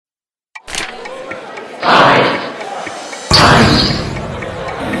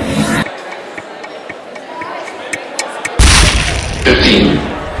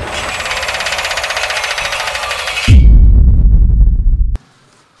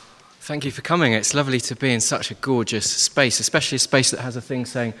Thank you for coming. It's lovely to be in such a gorgeous space, especially a space that has a thing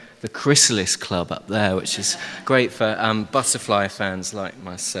saying the Chrysalis Club up there, which is great for butterfly fans like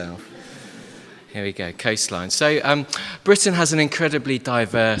myself. Here we go, coastlines. So Britain has an incredibly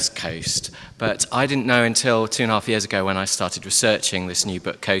diverse coast, but I didn't know until 2.5 years ago when I started researching this new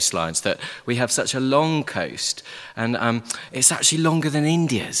book, Coastlines, that we have such a long coast, and it's actually longer than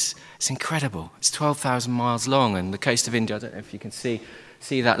India's. It's incredible. It's 12,000 miles long, and the coast of India, I don't know if you can see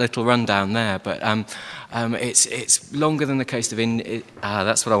that little rundown there, but it's longer than the coast of India.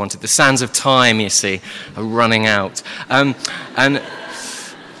 That's what I wanted. The sands of time, you see, are running out. And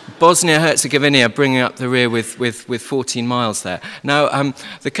Bosnia-Herzegovina bringing up the rear with 14 miles there. Now,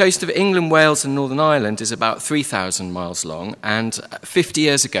 the coast of England, Wales and Northern Ireland is about 3,000 miles long, and 50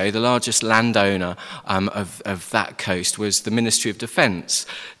 years ago, the largest landowner of that coast was the Ministry of Defence.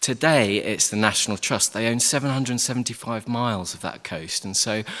 Today, it's the National Trust. They own 775 miles of that coast, and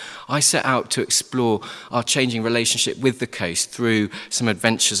so I set out to explore our changing relationship with the coast through some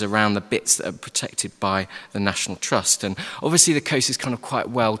adventures around the bits that are protected by the National Trust. And obviously, the coast is kind of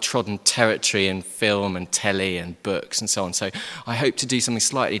quite well-trodden territory in film and telly and books and so on. So I hope to do something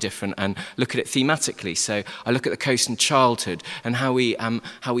slightly different and look at it thematically. So I look at the coast in childhood and how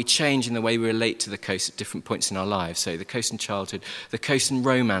we change in the way we relate to the coast at different points in our lives. So the coast in childhood, the coast in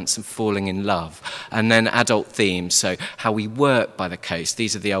romance and falling in love, and then adult themes. So how we work by the coast.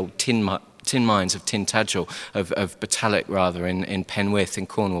 These are the old tin mines of Tintagel, of Batalic rather, in Penwith in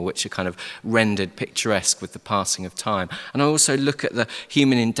Cornwall, which are kind of rendered picturesque with the passing of time. And I also look at the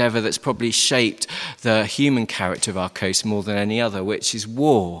human endeavour that's probably shaped the human character of our coast more than any other, which is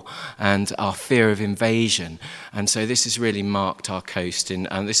war and our fear of invasion. And so this has really marked our coast.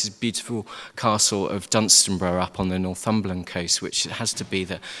 And this is a beautiful castle of Dunstanburgh up on the Northumberland coast, which has to be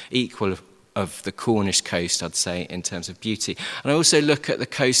the equal of the Cornish coast, I'd say, in terms of beauty. And I also look at the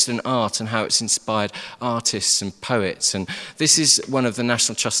coast and art and how it's inspired artists and poets. And this is one of the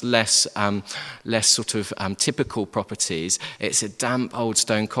National Trust's less sort of typical properties. It's a damp old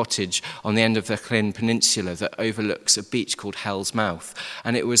stone cottage on the end of the Llyn Peninsula that overlooks a beach called Hell's Mouth.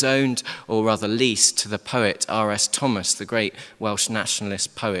 And it was owned, or rather leased, to the poet R.S. Thomas, the great Welsh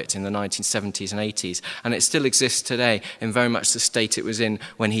nationalist poet in the 1970s and 80s. And it still exists today in very much the state it was in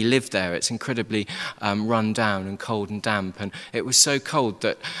when he lived there. It's incredibly run down and cold and damp, and it was so cold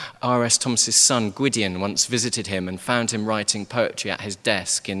that R.S. Thomas's son Gwydion once visited him and found him writing poetry at his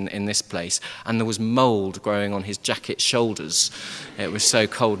desk in this place, and there was mould growing on his jacket shoulders. It was so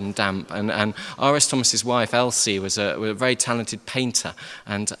cold and damp, and R.S. Thomas's wife Elsie was a very talented painter,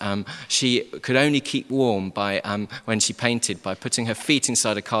 and she could only keep warm by when she painted by putting her feet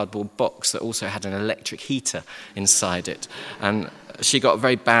inside a cardboard box that also had an electric heater inside it. And she got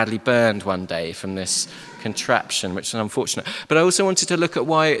very badly burned one day from this contraption, which is unfortunate. But I also wanted to look at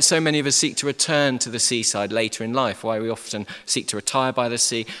why so many of us seek to return to the seaside later in life, why we often seek to retire by the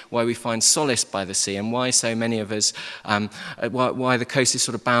sea, why we find solace by the sea, and why so many of us, why the coast is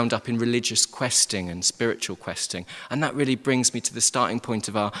sort of bound up in religious questing and spiritual questing. And that really brings me to the starting point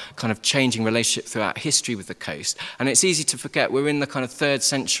of our kind of changing relationship throughout history with the coast. And it's easy to forget we're in the kind of 3rd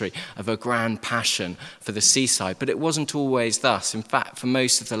century of a grand passion for the seaside, but it wasn't always thus. In fact, for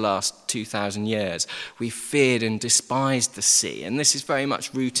most of the last 2,000 years, we feared and despised the sea. And this is very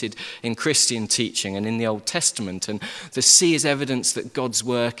much rooted in Christian teaching and in the Old Testament. And the sea is evidence that God's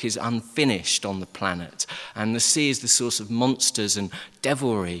work is unfinished on the planet. And the sea is the source of monsters and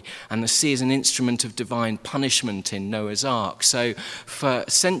devilry. And the sea is an instrument of divine punishment in Noah's Ark. So for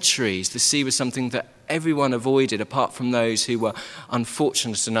centuries, the sea was something that everyone avoided, apart from those who were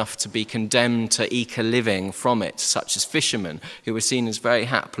unfortunate enough to be condemned to eke a living from it, such as fishermen, who were seen as very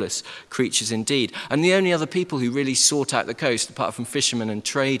hapless creatures indeed. And the only other people who really sought out the coast, apart from fishermen and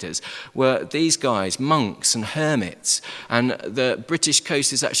traders, were these guys, monks and hermits. And the British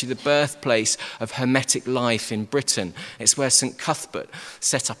coast is actually the birthplace of hermetic life in Britain. It's where St. Cuthbert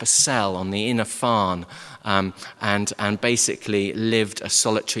set up a cell on the Inner Farn and basically lived a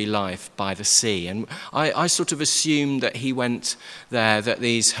solitary life by the sea. And I sort of assumed that he went there, that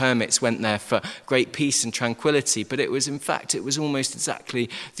these hermits went there for great peace and tranquility, but it was almost exactly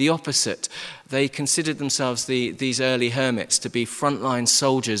the opposite. They considered themselves, these early hermits, to be frontline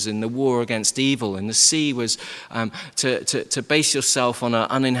soldiers in the war against evil. And the sea was to base yourself on an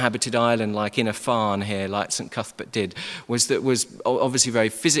uninhabited island like Inner Farn here, like St. Cuthbert did, was obviously very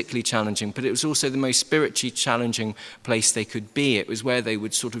physically challenging, but it was also the most spiritually challenging place they could be. It was where they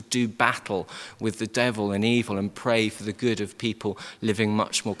would sort of do battle with the devil and evil and pray for the good of people living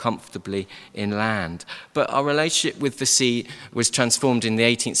much more comfortably inland. But our relationship with the sea was transformed in the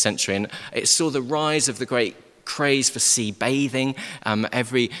 18th century, and it saw the rise of the great craze for sea bathing.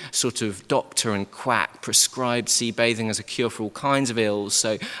 Every sort of doctor and quack prescribed sea bathing as a cure for all kinds of ills,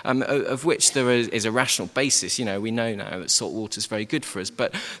 so of which there is a rational basis. You know, we know now that salt water is very good for us,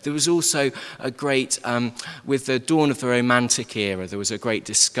 but there was also a great, with the dawn of the Romantic era, there was a great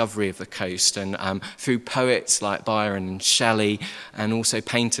discovery of the coast, and through poets like Byron and Shelley, and also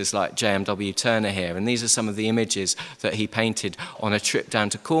painters like J.M.W. Turner here, and these are some of the images that he painted on a trip down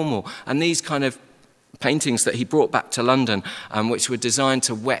to Cornwall, and these kind of paintings that he brought back to London, which were designed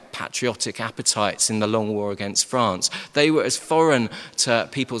to whet patriotic appetites in the long war against France. They were as foreign to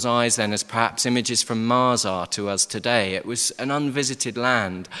people's eyes then as perhaps images from Mars are to us today. It was an unvisited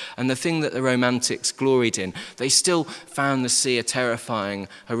land, and the thing that the Romantics gloried in, they still found the sea a terrifying,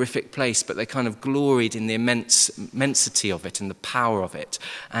 horrific place, but they kind of gloried in the immensity of it and the power of it.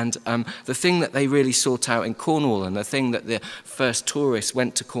 And the thing that they really sought out in Cornwall, and the thing that the first tourists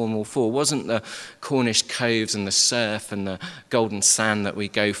went to Cornwall for, wasn't the Cornish coves and the surf and the golden sand that we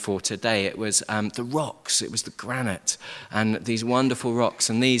go for today. It was the rocks, it was the granite, and these wonderful rocks.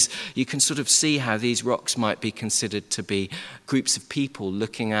 And these, you can sort of see how these rocks might be considered to be groups of people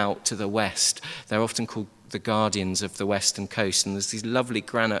looking out to the west. They're often called the guardians of the western coast, and there's these lovely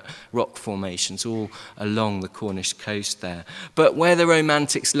granite rock formations all along the Cornish coast there. But where the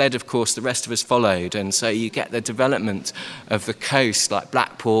Romantics led, of course, the rest of us followed, and so you get the development of the coast like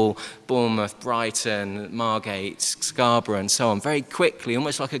Blackpool, Bournemouth, Brighton, Margate, Scarborough, and so on, very quickly,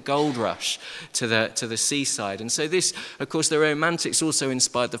 almost like a gold rush to the seaside. And so this, of course, the Romantics also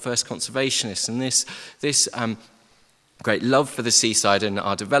inspired the first conservationists, and this great love for the seaside and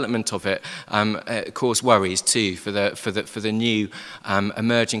our development of it caused worries too for the new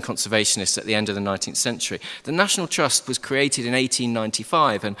emerging conservationists at the end of the 19th century. The National Trust was created in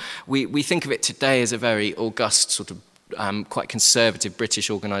 1895, and we think of it today as a very august sort of quite conservative British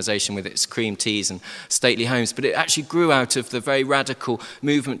organisation with its cream teas and stately homes, but it actually grew out of the very radical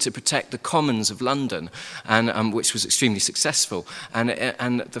movement to protect the commons of London, and which was extremely successful. And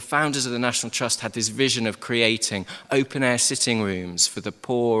the founders of the National Trust had this vision of creating open-air sitting rooms for the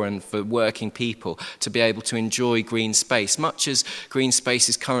poor and for working people to be able to enjoy green space, much as green space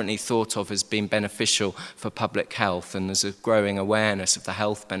is currently thought of as being beneficial for public health, and there's a growing awareness of the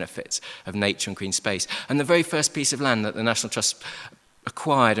health benefits of nature and green space. And the very first piece of land that the National Trust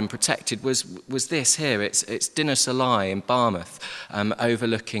acquired and protected was this here. It's Dinas Ely in Barmouth,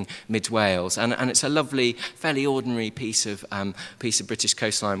 overlooking mid Wales, and it's a lovely, fairly ordinary piece of British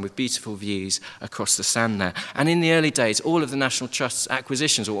coastline with beautiful views across the sand there. And in the early days, all of the National Trust's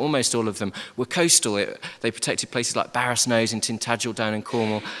acquisitions, or almost all of them, were coastal. They protected places like Barrows in Tintagel down in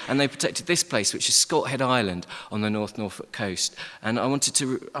Cornwall, and they protected this place, which is Scothead Island on the North Norfolk coast. And I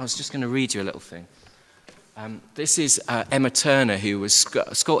was just going to read you a little thing. This is Emma Turner, who was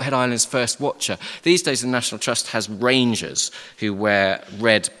Scothead Island's first watcher. These days the National Trust has rangers who wear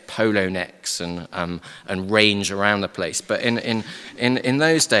red polo necks and range around the place. But in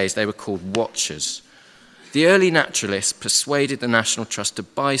those days they were called watchers. The early naturalists persuaded the National Trust to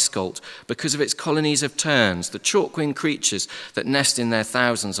buy Scalt because of its colonies of terns, the chalk-winged creatures that nest in their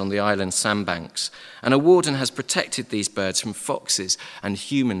thousands on the island's sandbanks. And a warden has protected these birds from foxes and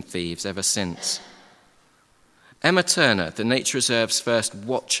human thieves ever since. Emma Turner, the Nature Reserve's first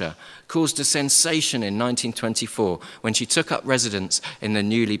watcher, caused a sensation in 1924 when she took up residence in the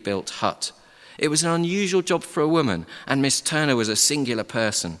newly built hut. It was an unusual job for a woman, and Miss Turner was a singular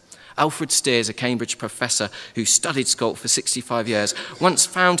person. Alfred Steers, a Cambridge professor who studied Scalt for 65 years, once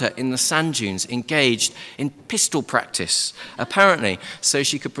found her in the sand dunes engaged in pistol practice, apparently so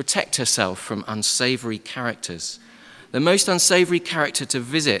she could protect herself from unsavoury characters. The most unsavoury character to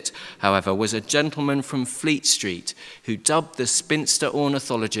visit, however, was a gentleman from Fleet Street who dubbed the spinster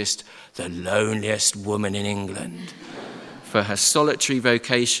ornithologist the loneliest woman in England for her solitary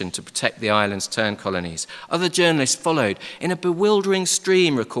vocation to protect the island's tern colonies. Other journalists followed in a bewildering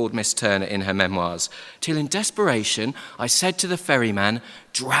stream, recalled Miss Turner in her memoirs, till in desperation I said to the ferryman,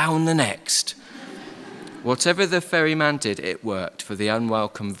 "Drown the next." Whatever the ferryman did, it worked, for the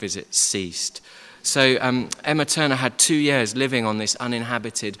unwelcome visits ceased. So Emma Turner had 2 years living on this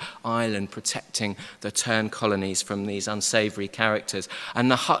uninhabited island, protecting the tern colonies from these unsavoury characters.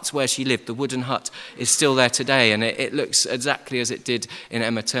 And the hut where she lived, the wooden hut, is still there today, and it looks exactly as it did in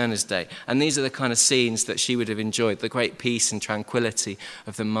Emma Turner's day. And these are the kind of scenes that she would have enjoyed, the great peace and tranquility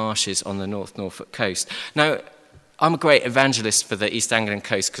of the marshes on the North Norfolk coast. Now, I'm a great evangelist for the East Anglian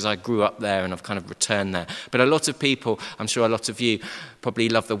coast because I grew up there and I've kind of returned there. But a lot of people, I'm sure a lot of you, probably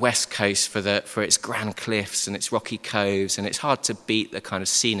love the West Coast for its grand cliffs and its rocky coves, and it's hard to beat the kind of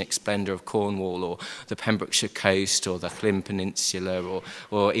scenic splendour of Cornwall or the Pembrokeshire coast or the Llyn Peninsula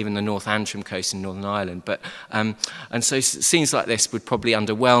or even the North Antrim coast in Northern Ireland. But and so scenes like this would probably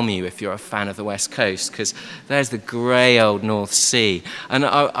underwhelm you if you're a fan of the West Coast, because there's the grey old North Sea. And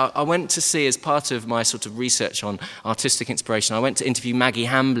I went to see, as part of my sort of research on artistic inspiration, I went to interview Maggie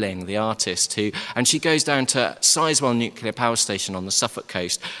Hambling, the artist, and she goes down to Sizewell Nuclear Power Station on the Suffolk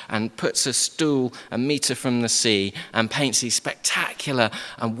coast and puts a stool a metre from the sea and paints these spectacular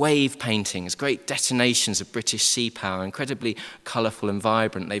wave paintings, great detonations of British sea power, incredibly colourful and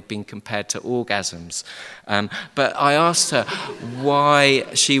vibrant. They've been compared to orgasms. But I asked her why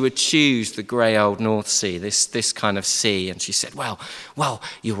she would choose the grey old North Sea, this kind of sea, and she said, well,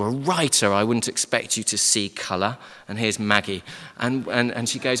 you're a writer, I wouldn't expect you to see colour. And here's Maggie. And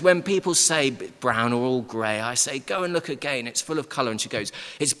she goes, when people say brown or all grey, I say, go and look again, it's full of colour. And she goes,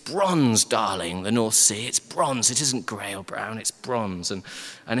 it's bronze, darling, the North Sea, it's bronze, it isn't grey or brown, it's bronze.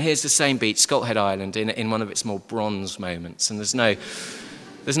 And here's the same beach, Scolthead Island, in one of its more bronze moments. And there's no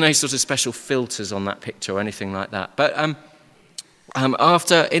sort of special filters on that picture or anything like that. But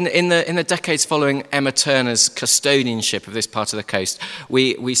after in the decades following Emma Turner's custodianship of this part of the coast,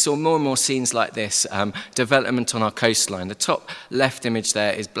 we saw more and more scenes like this, development on our coastline. The top left image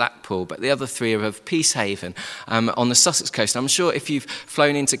there is Blackpool, but the other three are of Peacehaven on the Sussex coast. I'm sure if you've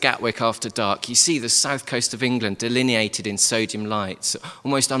flown into Gatwick after dark, you see the south coast of England delineated in sodium lights,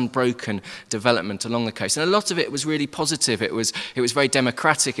 almost unbroken development along the coast. And a lot of it was really positive. It was very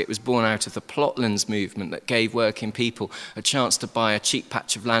democratic. It was born out of the Plotlands movement that gave working people a chance to buy a cheap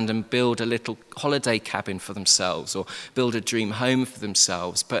patch of land and build a little holiday cabin for themselves or build a dream home for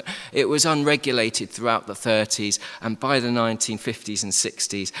themselves. But it was unregulated throughout the 30s, and by the 1950s and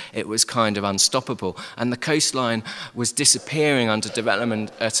 60s it was kind of unstoppable, and the coastline was disappearing under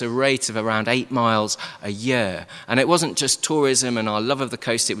development at a rate of around 8 miles a year. And it wasn't just tourism and our love of the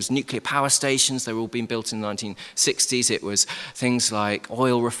coast, it was nuclear power stations. They were all being built in the 1960s. It was things like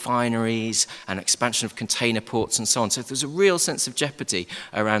oil refineries and expansion of container ports and so on. So there was a real sense of jeopardy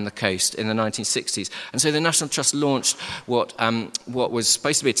around the coast in the 1960s. And so the National Trust launched what was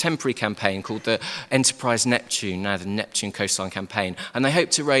supposed to be a temporary campaign called the Enterprise Neptune, now the Neptune Coastline Campaign. And they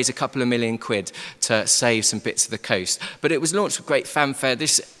hoped to raise a couple of million quid to save some bits of the coast. But it was launched with great fanfare.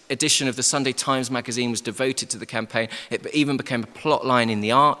 This edition of the Sunday Times magazine was devoted to the campaign. It even became a plot line in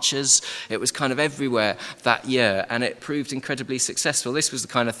The Archers. It was kind of everywhere that year, and it proved incredibly successful. This was the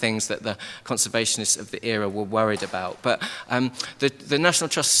kind of things that the conservationists of the era were worried about. But the National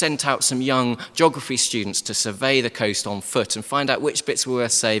Trust sent out some young geography students to survey the coast on foot and find out which bits were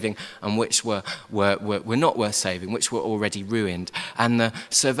worth saving and which were not worth saving, which were already ruined. And the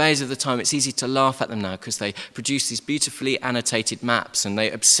surveyors of the time, it's easy to laugh at them now because they produced these beautifully annotated maps, and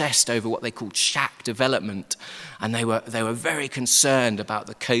they obsessed over what they called shack development, and they were very concerned about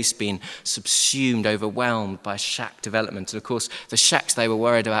the coast being subsumed, overwhelmed by shack development. And of course the shacks they were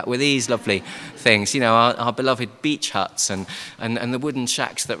worried about were these lovely things, our beloved beach huts and the wooden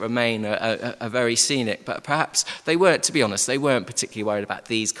shacks that remain are very scenic. But perhaps they weren't, to be honest, they weren't particularly worried about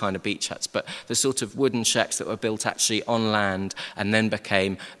these kind of beach huts, but the sort of wooden shacks that were built actually on land and then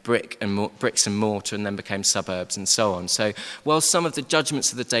became bricks and mortar and then became suburbs and so on. So while some of the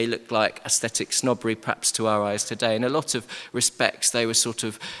judgments of the day looked like aesthetic snobbery perhaps to our eyes today, in a lot of respects they were sort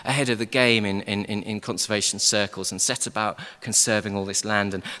of ahead of the game in conservation circles and set about conserving all this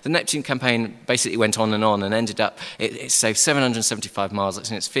land. And the Neptune campaign basically went on and ended up, it saved 775 miles.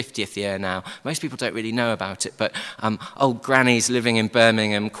 It's in its 50th year now. Most people don't really know about it, but old grannies living in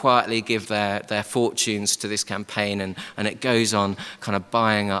Birmingham quietly give their fortunes to this campaign, and it goes on kind of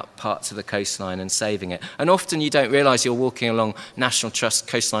buying up parts of the coastline and saving it. And often you don't realise you're walking along National Trust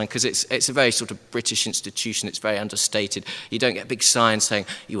coastline because it's a very sort of British institution. It's very understated. You don't get big signs saying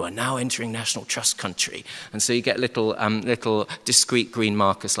you are now entering National Trust country, and so you get little discreet green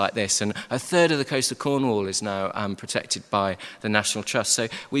markers like this. And a third of the coast of Cornwall is now protected by the National Trust. So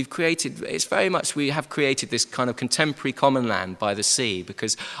we have created this kind of contemporary common land by the sea,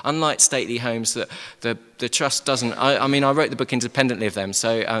 because unlike stately homes that the Trust doesn't, I mean, I wrote the book independently of them,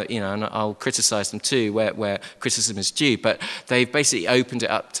 so, and I'll criticise them too, where criticism is due, but they've basically opened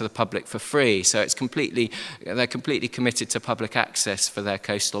opened it up to the public for free. So they're completely committed to public access for their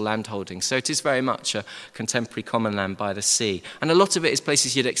coastal landholdings. So it is very much a contemporary common land by the sea. And a lot of it is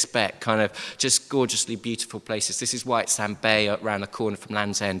places you'd expect, kind of just gorgeously beautiful places. This is White Sand Bay around the corner from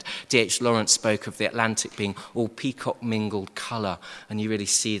Land's End. D.H. Lawrence spoke of the Atlantic being all peacock-mingled colour, and you really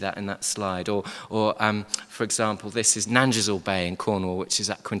see that in that slide. Or for example, this is Nanjazal Bay in Cornwall, which is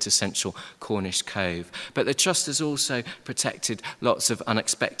that quintessential Cornish cove. But the Trust has also protected lots of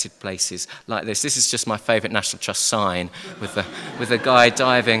unexpected places like this. This is just my favourite National Trust sign with a guy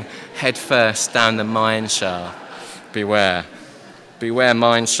diving headfirst down the mine shaft. Beware. Beware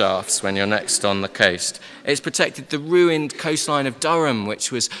mine shafts when you're next on the coast. It's protected the ruined coastline of Durham,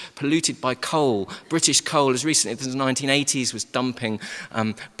 which was polluted by coal. British coal, as recently as the 1980s, was dumping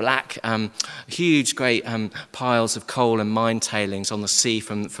huge, great piles of coal and mine tailings on the sea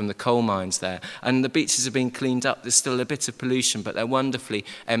from the coal mines there. And the beaches have been cleaned up. There's still a bit of pollution, but they're wonderfully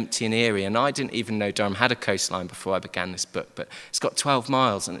empty and eerie. And I didn't even know Durham had a coastline before I began this book, but it's got 12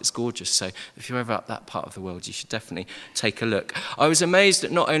 miles and it's gorgeous. So if you're ever up that part of the world, you should definitely take a look. I was amazed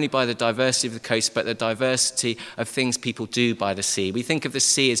at not only by the diversity of the coast, but the diversity of things people do by the sea. We think of the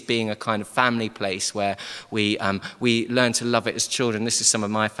sea as being a kind of family place where we learn to love it as children. This is some of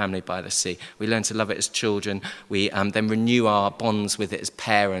my family by the sea. We learn to love it as children. We then renew our bonds with it as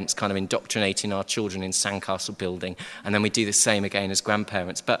parents, kind of indoctrinating our children in sandcastle building, and then we do the same again as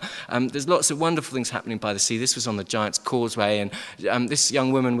grandparents. But there's lots of wonderful things happening by the sea. This was on the Giant's Causeway, and this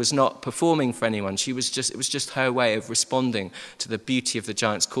young woman was not performing for anyone. It was just her way of responding to the beauty of the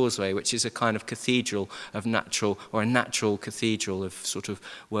Giant's Causeway, which is a kind of cathedral of a natural cathedral of sort of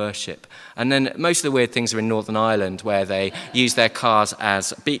worship. And then most of the weird things are in Northern Ireland, where they use their cars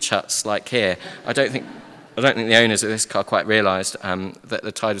as beach huts, like here. I don't think the owners of this car quite realised that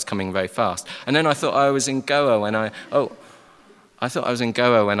the tide was coming very fast. And then I thought I was in Goa when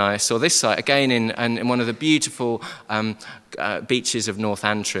I saw this site, again in one of the beautiful beaches of North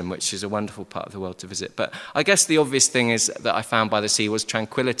Antrim, which is a wonderful part of the world to visit. But I guess the obvious thing is that I found by the sea was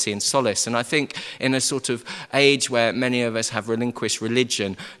tranquility and solace. And I think in a sort of age where many of us have relinquished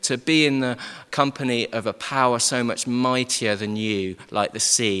religion, to be in the company of a power so much mightier than you, like the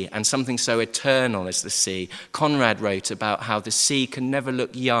sea, and something so eternal as the sea. Conrad wrote about how the sea can never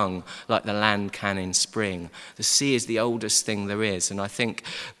look young like the land can in spring. The sea is the oldest thing there is, and I think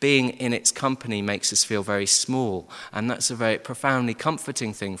being in its company makes us feel very small, and that's a very profoundly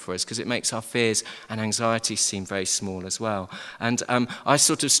comforting thing for us, because it makes our fears and anxieties seem very small as well. And I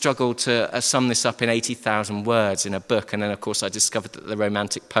sort of struggled to sum this up in 80,000 words in a book, and then of course I discovered that the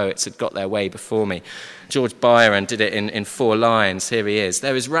Romantic poets had got their way before me. George Byron did it in 4 lines. Here he is.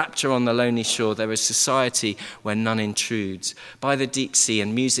 There is rapture on the lonely shore, there is society where none intrudes. By the deep sea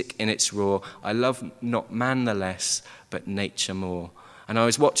and music in its roar, I love not man the less, but nature more. And I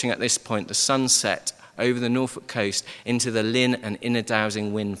was watching at this point the sunset over the Norfolk coast into the Lynn and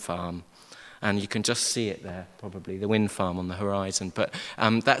Innerdowsing wind farm. And you can just see it there, probably, the wind farm on the horizon. But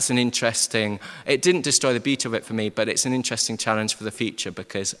that's an interesting, it didn't destroy the beauty of it for me, but it's an interesting challenge for the future,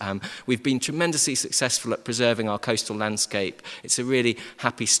 because we've been tremendously successful at preserving our coastal landscape. It's a really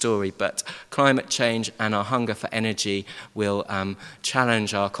happy story, but climate change and our hunger for energy will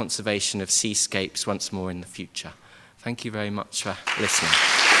challenge our conservation of seascapes once more in the future. Thank you very much for listening.